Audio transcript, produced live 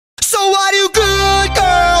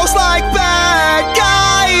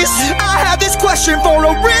passion for a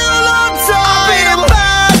real long time. I've been a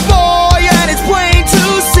bad boy and it's plain to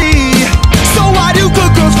see. So why do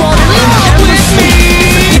good girls fall in love with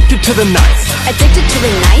me? Addicted to the knife. Addicted to the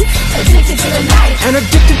knife? Addicted to the knife. And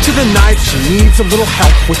addicted to the knife, she needs a little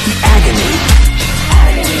help with the agony.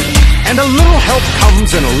 And a little help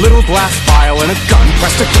comes in a little glass vial and a gun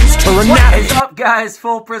pressed against her anatomy. What is up, guys?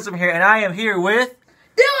 Full Prism here, and I am here with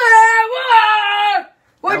Dylan,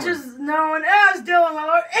 which is known as Dylan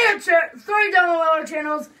Weller, and 3 Dylan Weller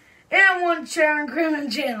channels, and 1 Sharon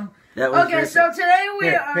Creeman channel. Okay, so today we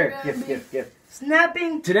are going to be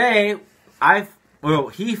snapping. Today,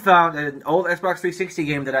 he found an old Xbox 360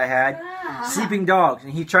 game that I had, Sleeping Dogs,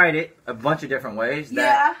 and he tried it a bunch of different ways.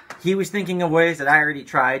 He was thinking of ways that I already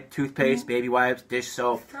tried: toothpaste, baby wipes, dish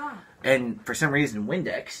soap, and for some reason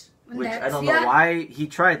Windex. Which I don't know why he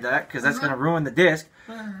tried that, because that's going to ruin the disc.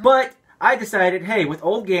 But I decided, hey, with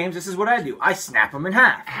old games, this is what I do: I snap them in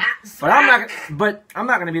half. But I'm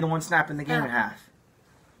not going to be the one snapping the game in half.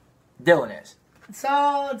 Dylan is.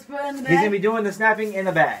 So let's put it in the bag. He's going to be doing the snapping in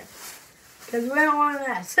the bag. Because we don't want to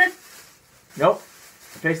mess. Nope.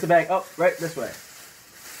 Face the bag. Oh, right this way.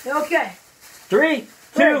 Okay. 3,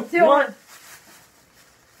 2, 2, 1.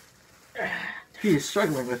 He is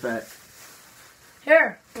struggling with that.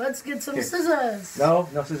 Here, let's get some scissors. No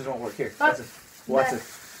scissors won't work. Here, watch this. Watch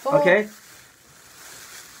this. Oh. Okay.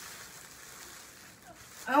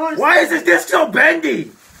 Why is this disc so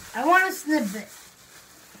bendy? I want to snip it.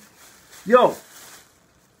 Yo.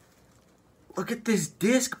 Look at this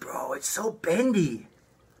disc, bro. It's so bendy.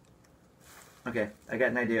 Okay, I got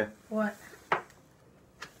an idea. What?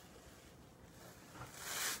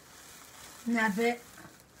 Snap it.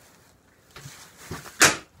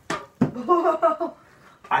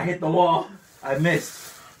 I hit the wall. I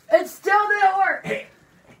missed. It still didn't work. Hey,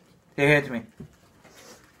 hand it to me.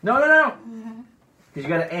 No. Because you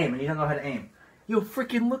gotta aim, and you don't know how to aim. Yo,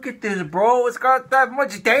 freaking look at this, bro. It's got that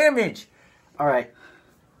much damage. All right.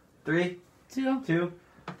 3, 2,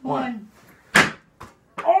 1.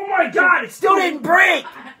 Oh my God! It still didn't break.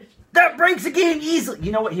 That breaks the game easily.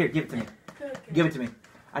 You know what? Here, give it to me. Okay. Give it to me.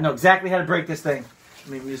 I know exactly how to break this thing.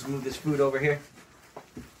 Let me just move this food over here.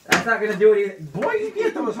 That's not gonna do it either. Boy, you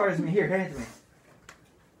can't throw as hard as me. Here, hand it to me.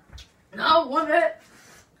 No, 1 minute.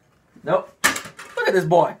 Nope. Look at this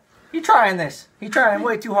boy. He trying this. He trying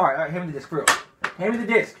way too hard. All right, hand me the disc, bro. Hand me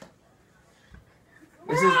the disc.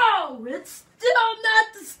 Bro, it's still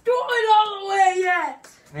not destroyed all the way yet.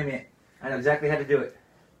 Wait a minute. I know exactly how to do it.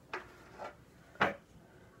 All right.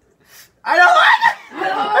 I don't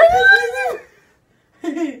like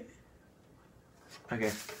it.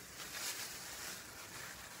 Okay.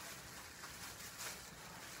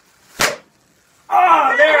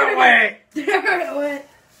 Oh, there it went. There it went.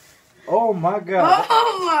 Oh my God.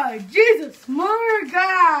 Oh my Jesus, my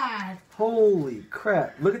God. Holy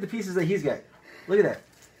crap. Look at the pieces that he's got. Look at that.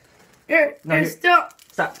 Here, No, it's here. still.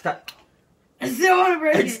 Stop. I still want to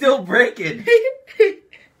break it. It's still breaking.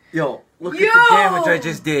 Yo, look at the damage I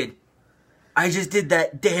just did. I just did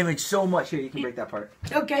that damage so much. Here, you can break that part.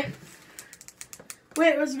 Okay.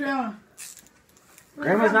 Wait, where's Grandma?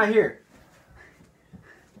 Grandma's not here.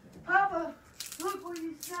 Papa, look what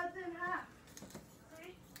you snapped in half.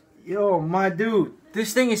 Yo, my dude,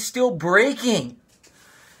 this thing is still breaking.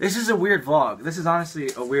 This is a weird vlog. This is honestly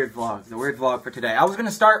a weird vlog. The weird vlog for today. I was going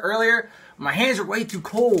to start earlier. My hands are way too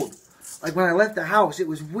cold. Like when I left the house, it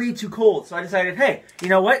was way too cold. So I decided, hey, you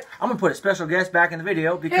know what? I'm going to put a special guest back in the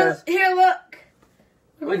video because... Here, look.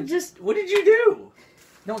 What did you do?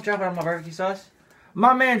 Don't drop it on my barbecue sauce.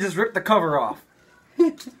 My man just ripped the cover off.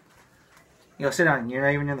 Yo, sit down. You're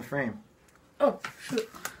not even in the frame. Oh, shoot.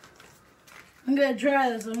 I'm going to try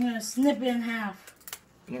this. I'm going to snip it in half.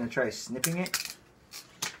 You're going to try snipping it?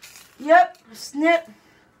 Yep, snip.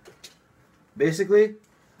 Basically,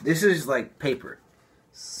 this is like paper.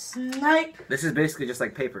 Snipe. This is basically just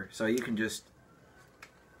like paper. So you can just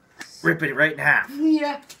rip it right in half.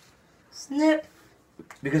 Yeah. Snip.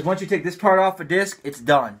 Because once you take this part off a disc, it's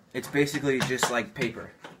done. It's basically just like paper.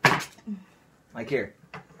 Like here.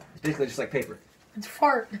 It's basically just like paper. It's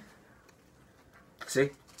fart. See?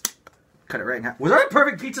 Cut it right in half. Was that a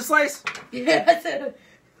perfect pizza slice? Yeah.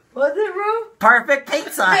 Was it, bro? Perfect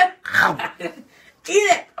pizza. Eat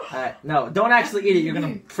it. No, don't actually eat it. You're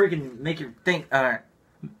gonna freaking make your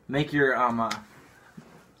make your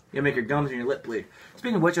make your gums and your lip bleed.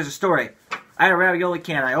 Speaking of which, there's a story. I had a ravioli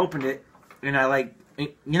can. I opened it, and I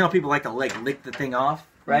people like to lick the thing off,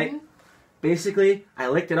 right? Mm-hmm. Basically, I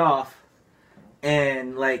licked it off,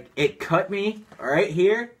 and it cut me right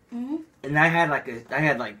here, and I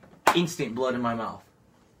had instant blood in my mouth.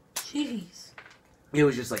 Jeez. It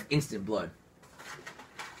was just like instant blood.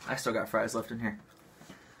 I still got fries left in here.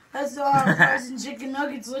 I still have fries and chicken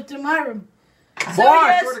nuggets left in my room. So Boy,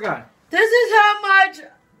 I swear to God. This is how much,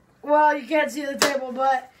 well, you can't see the table,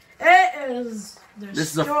 but it is destroyed.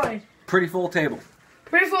 This is a pretty full table.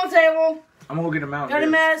 Pretty full table. I'm going to go get a Mountain Dew. Got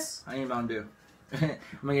a mess. I need Mountain Dew. I'm going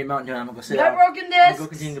to get Mountain Dew and I'm going to go sit got down. Broken discs. I'm going to go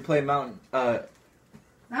continue to play Mountain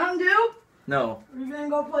Dew? No. Are you going to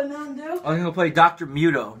go play Mountain Dew? I'm going to go play Dr.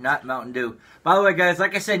 Muto, not Mountain Dew. By the way, guys,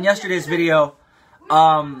 like I said in yesterday's video,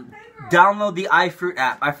 download the iFruit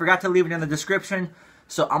app. I forgot to leave it in the description,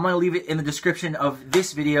 so I'm going to leave it in the description of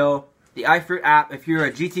this video. The iFruit app, if you're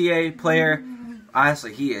a GTA player,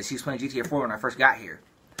 honestly, he's playing GTA 4 when I first got here.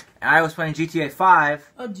 And I was playing GTA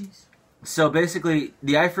 5. Oh, jeez. So basically,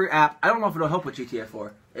 the iFruit app, I don't know if it'll help with GTA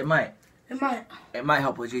 4. It might. It might. It might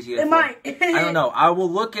help with GTA 4. It might. I don't know. I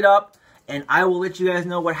will look it up, and I will let you guys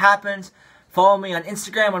know what happens. Follow me on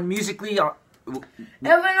Instagram, on Musical.ly.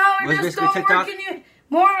 TikTok.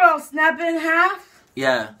 More of Snap in Half.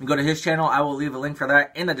 Yeah, go to his channel. I will leave a link for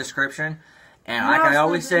that in the description. And like I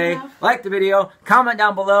always say, like the video, comment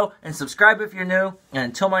down below, and subscribe if you're new. And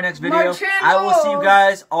until my next video, I will see you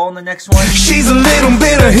guys all in the next one. She's a little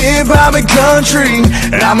bit of hip-hop and country,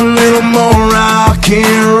 and I'm a little more rock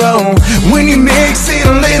and roll. When you mix in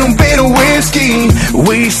a little bit of whiskey,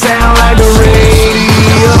 we sound like the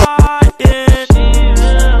radio.